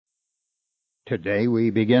Today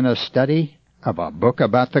we begin a study of a book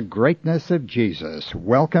about the greatness of Jesus.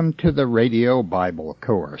 Welcome to the Radio Bible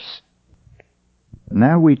Course.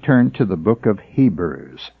 Now we turn to the book of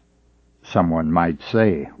Hebrews. Someone might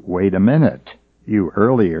say, wait a minute, you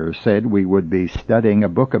earlier said we would be studying a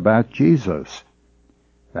book about Jesus.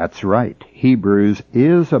 That's right, Hebrews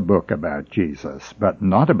is a book about Jesus, but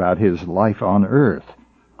not about his life on earth.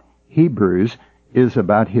 Hebrews is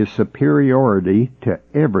about his superiority to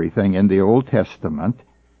everything in the Old Testament,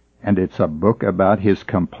 and it's a book about his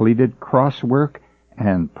completed cross work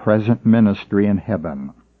and present ministry in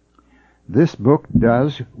heaven. This book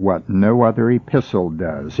does what no other epistle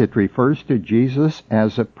does. It refers to Jesus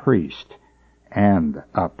as a priest, and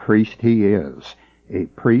a priest he is, a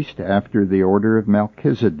priest after the order of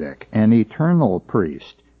Melchizedek, an eternal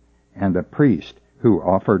priest, and a priest who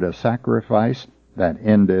offered a sacrifice that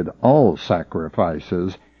ended all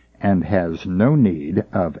sacrifices and has no need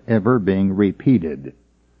of ever being repeated.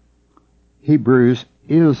 Hebrews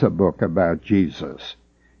is a book about Jesus,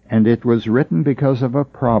 and it was written because of a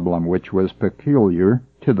problem which was peculiar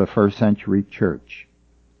to the first century church.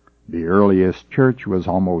 The earliest church was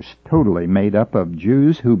almost totally made up of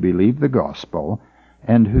Jews who believed the gospel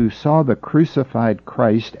and who saw the crucified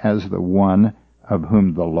Christ as the one of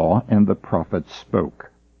whom the law and the prophets spoke.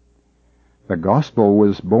 The gospel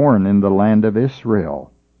was born in the land of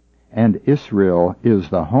Israel, and Israel is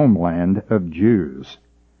the homeland of Jews.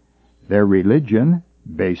 Their religion,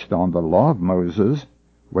 based on the law of Moses,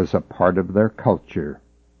 was a part of their culture.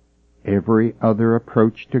 Every other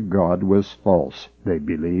approach to God was false, they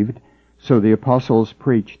believed, so the apostles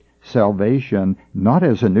preached salvation not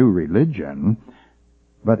as a new religion,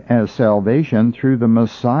 but as salvation through the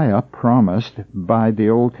Messiah promised by the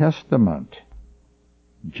Old Testament.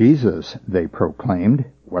 Jesus, they proclaimed,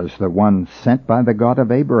 was the one sent by the God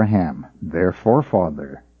of Abraham, their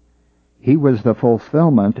forefather. He was the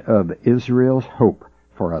fulfillment of Israel's hope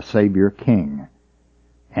for a Savior King.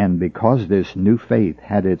 And because this new faith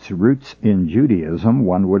had its roots in Judaism,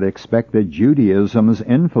 one would expect that Judaism's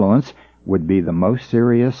influence would be the most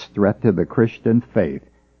serious threat to the Christian faith,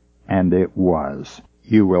 and it was.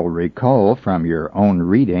 You will recall from your own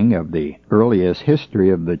reading of the earliest history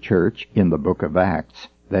of the church in the book of Acts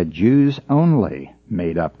that Jews only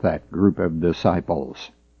made up that group of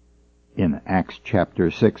disciples. In Acts chapter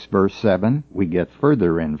 6, verse 7, we get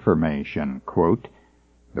further information, quote,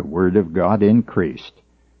 "The word of God increased,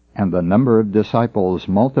 and the number of disciples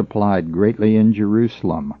multiplied greatly in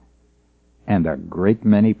Jerusalem, and a great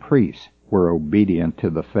many priests were obedient to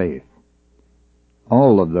the faith."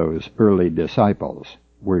 All of those early disciples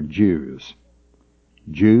were Jews.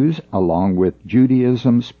 Jews, along with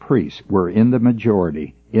Judaism's priests, were in the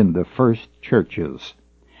majority in the first churches.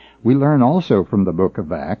 We learn also from the book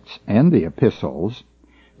of Acts and the epistles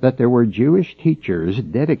that there were Jewish teachers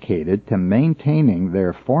dedicated to maintaining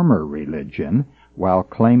their former religion while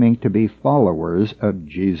claiming to be followers of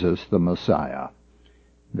Jesus the Messiah.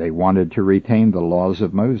 They wanted to retain the laws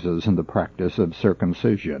of Moses and the practice of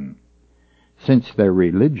circumcision. Since their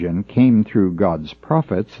religion came through God's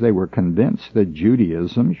prophets, they were convinced that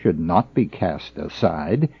Judaism should not be cast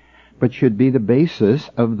aside, but should be the basis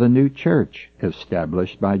of the new church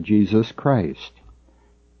established by Jesus Christ.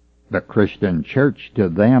 The Christian church to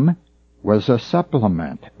them was a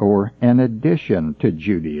supplement or an addition to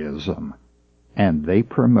Judaism, and they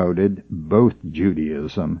promoted both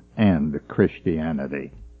Judaism and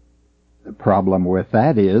Christianity. The problem with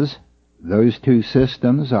that is, those two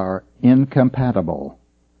systems are incompatible.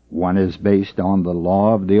 One is based on the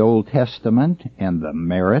law of the Old Testament and the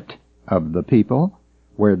merit of the people,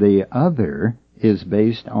 where the other is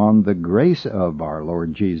based on the grace of our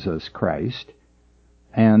Lord Jesus Christ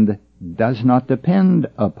and does not depend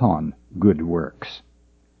upon good works.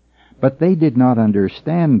 But they did not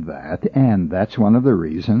understand that, and that's one of the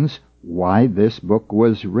reasons why this book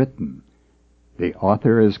was written. The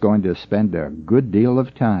author is going to spend a good deal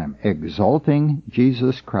of time exalting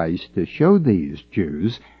Jesus Christ to show these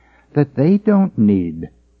Jews that they don't need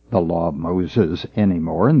the law of Moses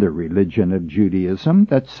anymore in the religion of Judaism,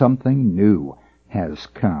 that something new has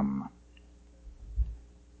come.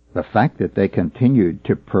 The fact that they continued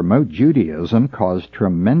to promote Judaism caused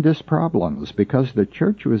tremendous problems because the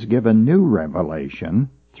church was given new revelation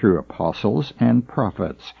through apostles and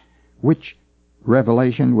prophets, which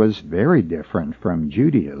revelation was very different from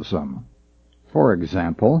Judaism. For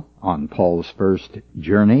example, on Paul's first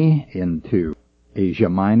journey into Asia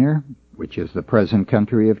Minor, which is the present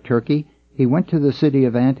country of Turkey, he went to the city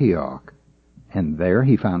of Antioch, and there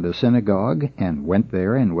he found a synagogue and went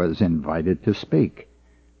there and was invited to speak.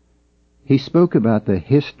 He spoke about the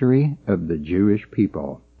history of the Jewish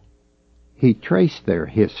people. He traced their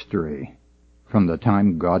history from the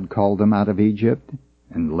time God called them out of Egypt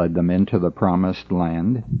and led them into the promised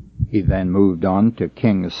land. He then moved on to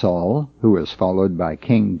King Saul, who was followed by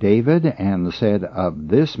King David, and said, "Of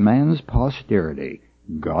this man's posterity,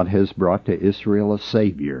 God has brought to Israel a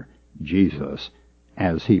Savior, Jesus,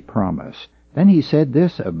 as he promised." Then he said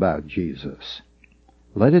this about Jesus: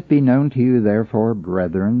 "Let it be known to you, therefore,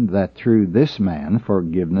 brethren, that through this man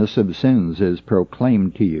forgiveness of sins is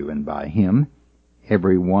proclaimed to you, and by him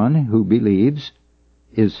every one who believes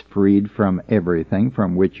is freed from everything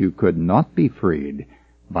from which you could not be freed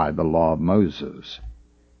by the law of Moses."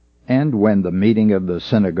 And when the meeting of the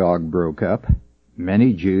synagogue broke up,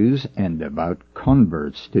 many Jews and devout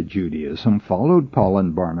converts to Judaism followed Paul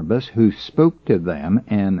and Barnabas, who spoke to them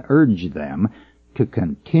and urged them to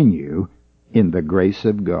continue in the grace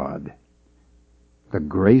of God. The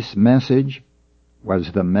grace message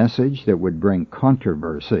was the message that would bring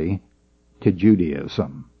controversy to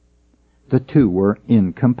Judaism. The two were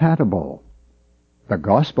incompatible. The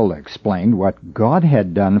gospel explained what God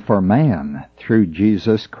had done for man through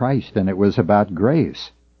Jesus Christ, and it was about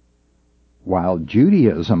grace, while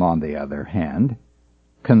Judaism, on the other hand,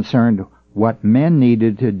 concerned what men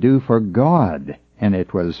needed to do for God, and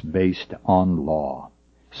it was based on law.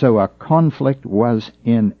 So a conflict was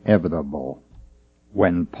inevitable.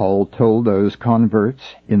 When Paul told those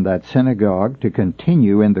converts in that synagogue to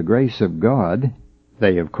continue in the grace of God,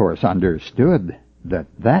 they of course understood that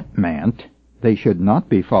that meant they should not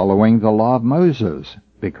be following the law of Moses,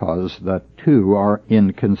 because the two are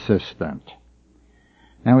inconsistent.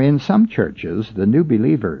 Now, in some churches, the new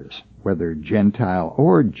believers, whether Gentile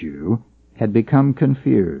or Jew, had become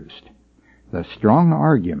confused. The strong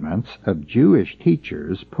arguments of Jewish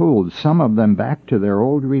teachers pulled some of them back to their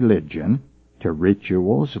old religion, to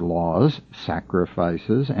rituals, laws,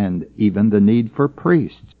 sacrifices, and even the need for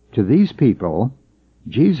priests. To these people,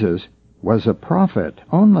 Jesus was a prophet,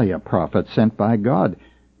 only a prophet sent by God,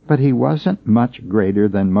 but he wasn't much greater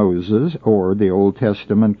than Moses or the Old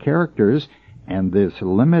Testament characters, and this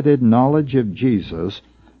limited knowledge of Jesus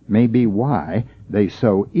may be why they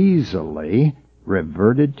so easily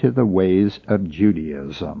reverted to the ways of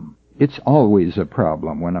Judaism. It's always a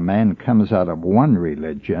problem when a man comes out of one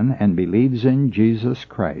religion and believes in Jesus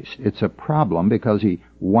Christ. It's a problem because he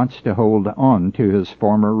wants to hold on to his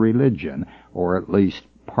former religion, or at least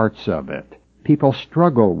parts of it. People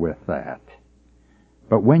struggle with that.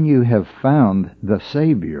 But when you have found the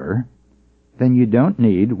Savior, then you don't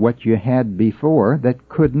need what you had before that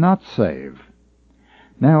could not save.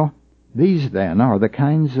 Now, these then are the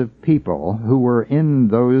kinds of people who were in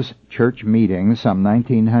those church meetings some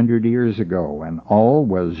 1900 years ago, when all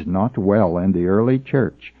was not well in the early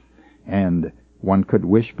church, and one could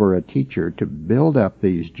wish for a teacher to build up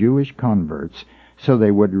these Jewish converts so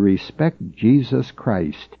they would respect Jesus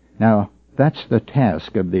Christ. Now, that's the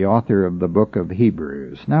task of the author of the book of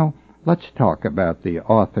Hebrews. Now, let's talk about the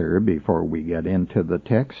author before we get into the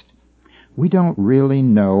text. We don't really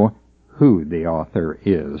know who the author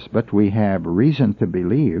is, but we have reason to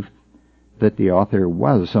believe that the author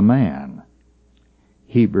was a man.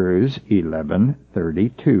 Hebrews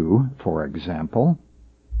 11:32, for example,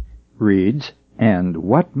 reads, "And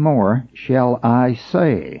what more shall I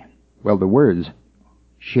say?" Well, the words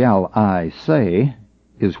 "shall I say"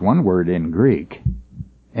 is one word in Greek,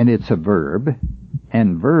 and it's a verb,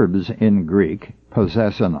 and verbs in Greek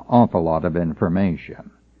possess an awful lot of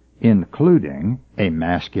information, including a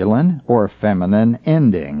masculine or feminine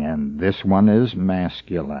ending, and this one is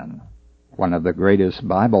masculine. One of the greatest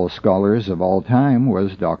Bible scholars of all time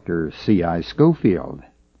was Dr. C.I. Scofield,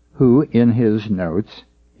 who in his notes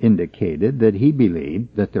indicated that he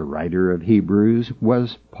believed that the writer of Hebrews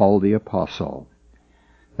was Paul the Apostle.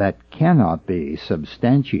 That cannot be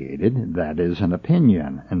substantiated. That is an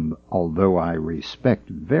opinion, and although I respect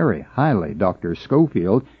very highly Dr.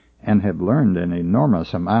 Scofield and have learned an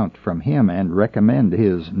enormous amount from him and recommend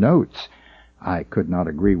his notes, I could not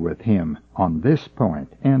agree with him on this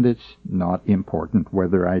point, and it's not important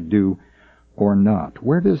whether I do or not.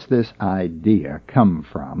 Where does this idea come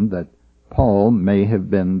from that Paul may have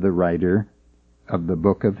been the writer of the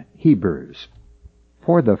book of Hebrews?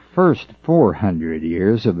 For the first 400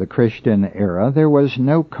 years of the Christian era, there was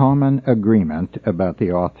no common agreement about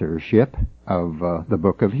the authorship of the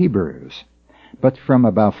book of Hebrews. But from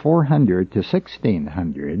about 400 to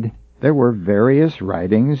 1600, there were various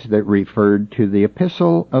writings that referred to the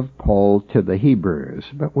epistle of Paul to the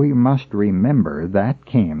Hebrews. But we must remember that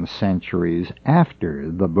came centuries after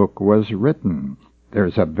the book was written.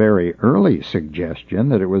 There's a very early suggestion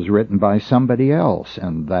that it was written by somebody else,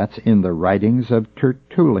 and that's in the writings of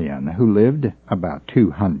Tertullian, who lived about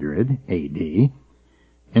 200 A.D.,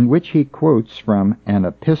 in which he quotes from an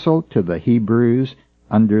epistle to the Hebrews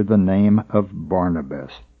under the name of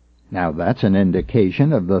Barnabas. Now, that's an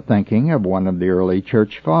indication of the thinking of one of the early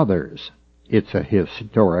church fathers. It's a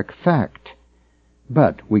historic fact.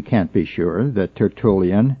 But we can't be sure that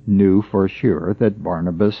Tertullian knew for sure that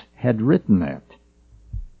Barnabas had written it.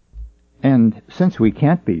 And since we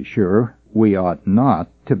can't be sure, we ought not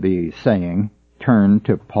to be saying, turn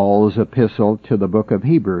to Paul's epistle to the book of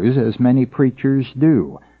Hebrews, as many preachers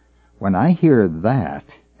do. When I hear that,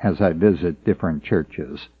 as I visit different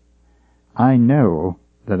churches, I know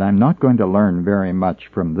that I'm not going to learn very much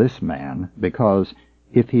from this man, because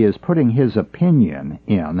if he is putting his opinion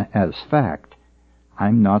in as fact,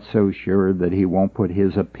 I'm not so sure that he won't put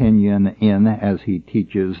his opinion in as he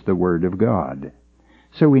teaches the Word of God.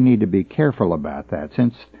 So we need to be careful about that.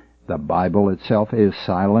 Since the Bible itself is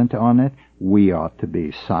silent on it, we ought to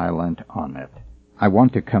be silent on it. I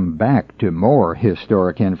want to come back to more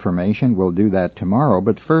historic information. We'll do that tomorrow.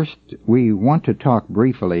 But first, we want to talk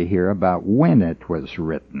briefly here about when it was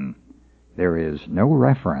written. There is no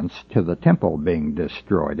reference to the temple being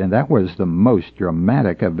destroyed, and that was the most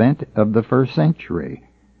dramatic event of the first century.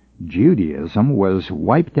 Judaism was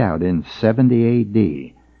wiped out in 70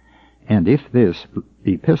 A.D., and if this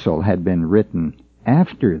epistle had been written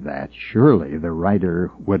after that, surely the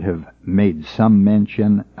writer would have made some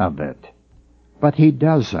mention of it. But he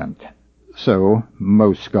doesn't. So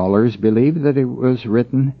most scholars believe that it was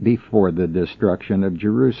written before the destruction of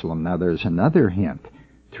Jerusalem. Now there's another hint.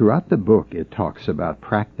 Throughout the book it talks about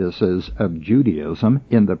practices of Judaism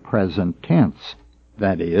in the present tense.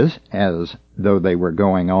 That is, as though they were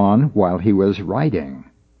going on while he was writing.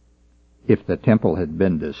 If the temple had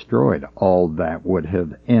been destroyed, all that would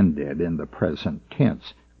have ended in the present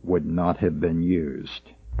tense, would not have been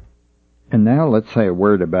used. And now let's say a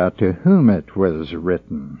word about to whom it was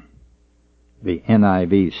written. The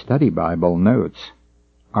NIV Study Bible notes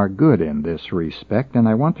are good in this respect, and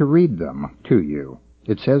I want to read them to you.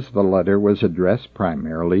 It says the letter was addressed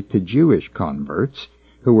primarily to Jewish converts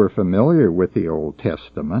who were familiar with the Old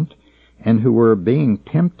Testament and who were being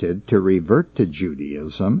tempted to revert to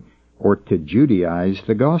Judaism or to Judaize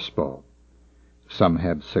the gospel. Some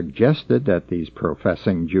have suggested that these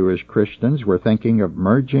professing Jewish Christians were thinking of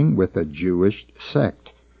merging with a Jewish sect,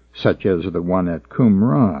 such as the one at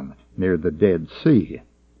Qumran, near the Dead Sea.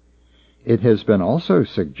 It has been also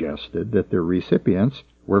suggested that the recipients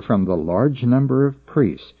were from the large number of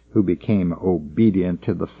priests who became obedient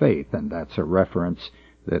to the faith, and that's a reference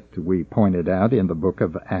that we pointed out in the book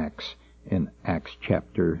of Acts, in Acts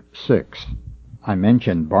chapter 6. I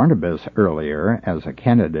mentioned Barnabas earlier as a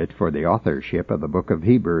candidate for the authorship of the book of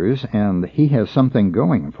Hebrews, and he has something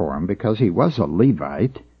going for him because he was a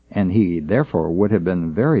Levite, and he therefore would have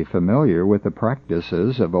been very familiar with the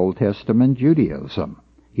practices of Old Testament Judaism.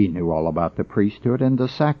 He knew all about the priesthood and the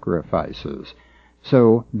sacrifices.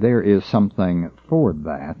 So there is something for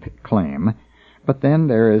that claim. But then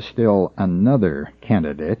there is still another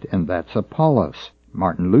candidate, and that's Apollos.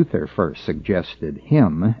 Martin Luther first suggested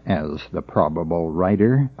him as the probable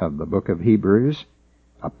writer of the book of Hebrews.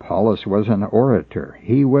 Apollos was an orator.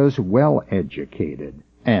 He was well educated,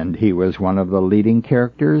 and he was one of the leading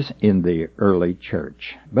characters in the early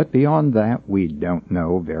church. But beyond that, we don't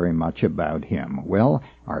know very much about him. Well,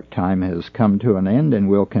 our time has come to an end, and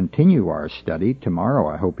we'll continue our study tomorrow.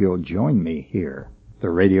 I hope you'll join me here. The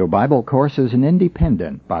Radio Bible Course is an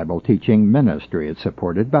independent Bible teaching ministry. It's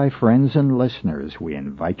supported by friends and listeners. We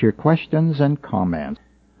invite your questions and comments.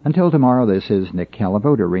 Until tomorrow, this is Nick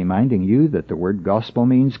Calavoda reminding you that the word gospel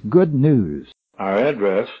means good news. Our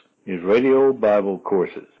address is Radio Bible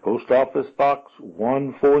Courses, Post Office Box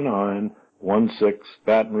 14916,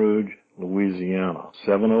 Baton Rouge, Louisiana,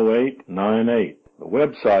 70898. The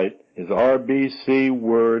website is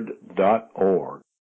rbcword.org.